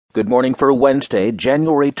Good morning for Wednesday,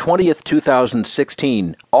 January 20th,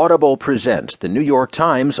 2016. Audible presents the New York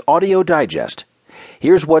Times Audio Digest.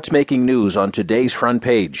 Here's what's making news on today's front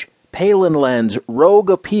page. Palin lands rogue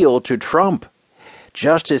appeal to Trump.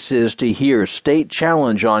 Justices to hear state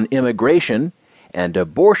challenge on immigration. And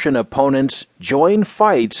abortion opponents join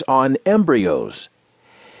fights on embryos.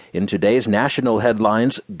 In today's national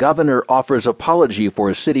headlines, Governor offers apology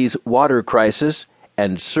for city's water crisis.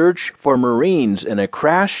 And search for Marines in a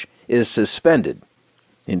crash is suspended.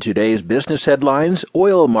 In today's business headlines,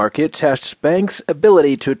 oil market tests bank's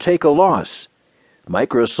ability to take a loss.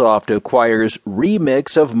 Microsoft acquires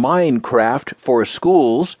remix of Minecraft for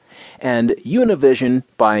schools, and Univision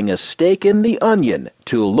buying a stake in The Onion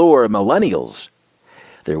to lure millennials.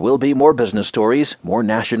 There will be more business stories, more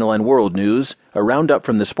national and world news, a roundup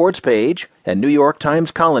from the sports page, and New York Times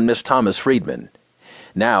columnist Thomas Friedman.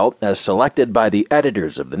 Now, as selected by the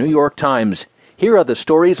editors of the New York Times, here are the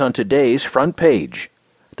stories on today's front page.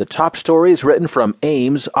 The top stories written from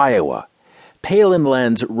Ames, Iowa. Palin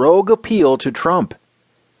lands rogue appeal to Trump.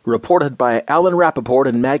 Reported by Alan Rappaport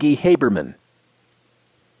and Maggie Haberman.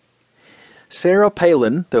 Sarah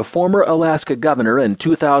Palin, the former Alaska governor and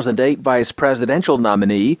 2008 vice presidential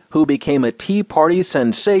nominee who became a Tea Party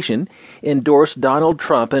sensation, endorsed Donald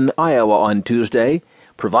Trump in Iowa on Tuesday,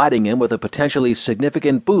 providing him with a potentially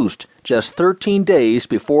significant boost just 13 days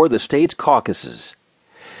before the state's caucuses.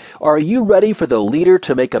 "Are you ready for the leader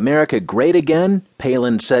to make America great again?"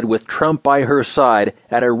 Palin said with Trump by her side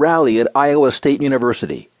at a rally at Iowa State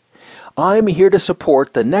University. "I'm here to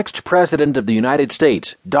support the next president of the United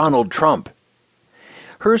States, Donald Trump."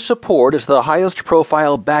 Her support is the highest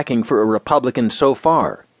profile backing for a Republican so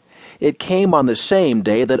far. It came on the same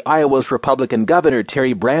day that Iowa's Republican Governor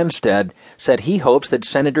Terry Branstad said he hopes that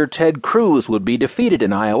Senator Ted Cruz would be defeated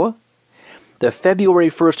in Iowa. The February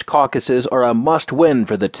 1st caucuses are a must-win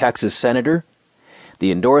for the Texas senator.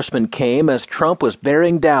 The endorsement came as Trump was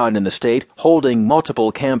bearing down in the state, holding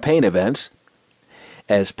multiple campaign events.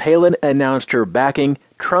 As Palin announced her backing,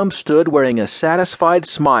 Trump stood wearing a satisfied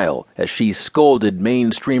smile as she scolded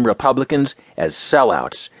mainstream Republicans as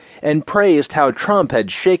sellouts and praised how Trump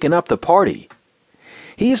had shaken up the party.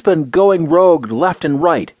 "He's been going rogue left and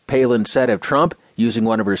right," Palin said of Trump, using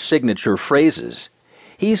one of her signature phrases.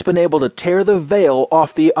 "He's been able to tear the veil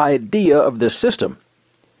off the idea of the system."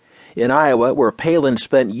 In Iowa, where Palin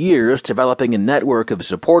spent years developing a network of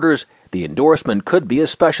supporters, the endorsement could be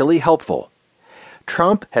especially helpful.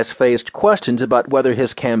 Trump has faced questions about whether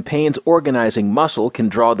his campaign's organizing muscle can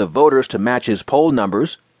draw the voters to match his poll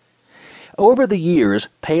numbers. Over the years,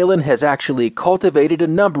 Palin has actually cultivated a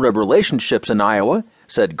number of relationships in Iowa,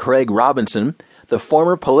 said Craig Robinson, the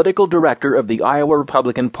former political director of the Iowa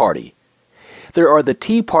Republican Party. There are the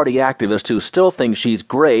Tea Party activists who still think she's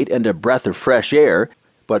great and a breath of fresh air,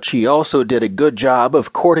 but she also did a good job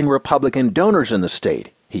of courting Republican donors in the state,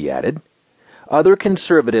 he added. Other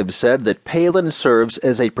conservatives said that Palin serves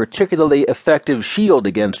as a particularly effective shield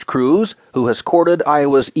against Cruz, who has courted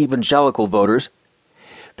Iowa's evangelical voters.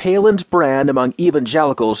 Palin's brand among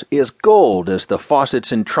evangelicals is gold as the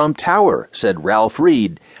faucets in Trump Tower, said Ralph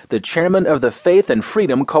Reed, the chairman of the Faith and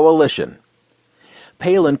Freedom Coalition.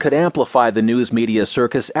 Palin could amplify the news media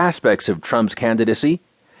circus aspects of Trump's candidacy.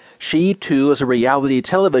 She, too, is a reality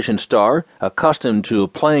television star, accustomed to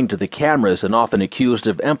playing to the cameras and often accused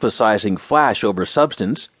of emphasizing flash over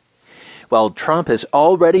substance. While Trump has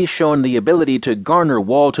already shown the ability to garner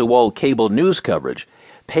wall-to-wall cable news coverage,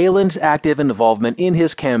 Palin's active involvement in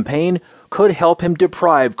his campaign could help him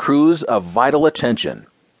deprive Cruz of vital attention.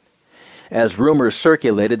 As rumors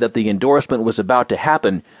circulated that the endorsement was about to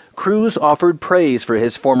happen, Cruz offered praise for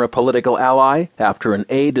his former political ally after an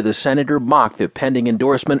aide to the senator mocked the pending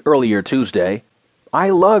endorsement earlier Tuesday.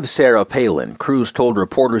 "I love Sarah Palin," Cruz told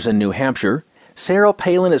reporters in New Hampshire. "Sarah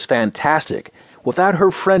Palin is fantastic. Without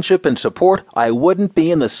her friendship and support, I wouldn't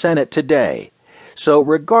be in the Senate today. So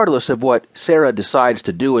regardless of what Sarah decides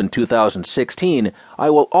to do in 2016, I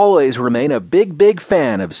will always remain a big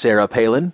fan of Sarah Palin."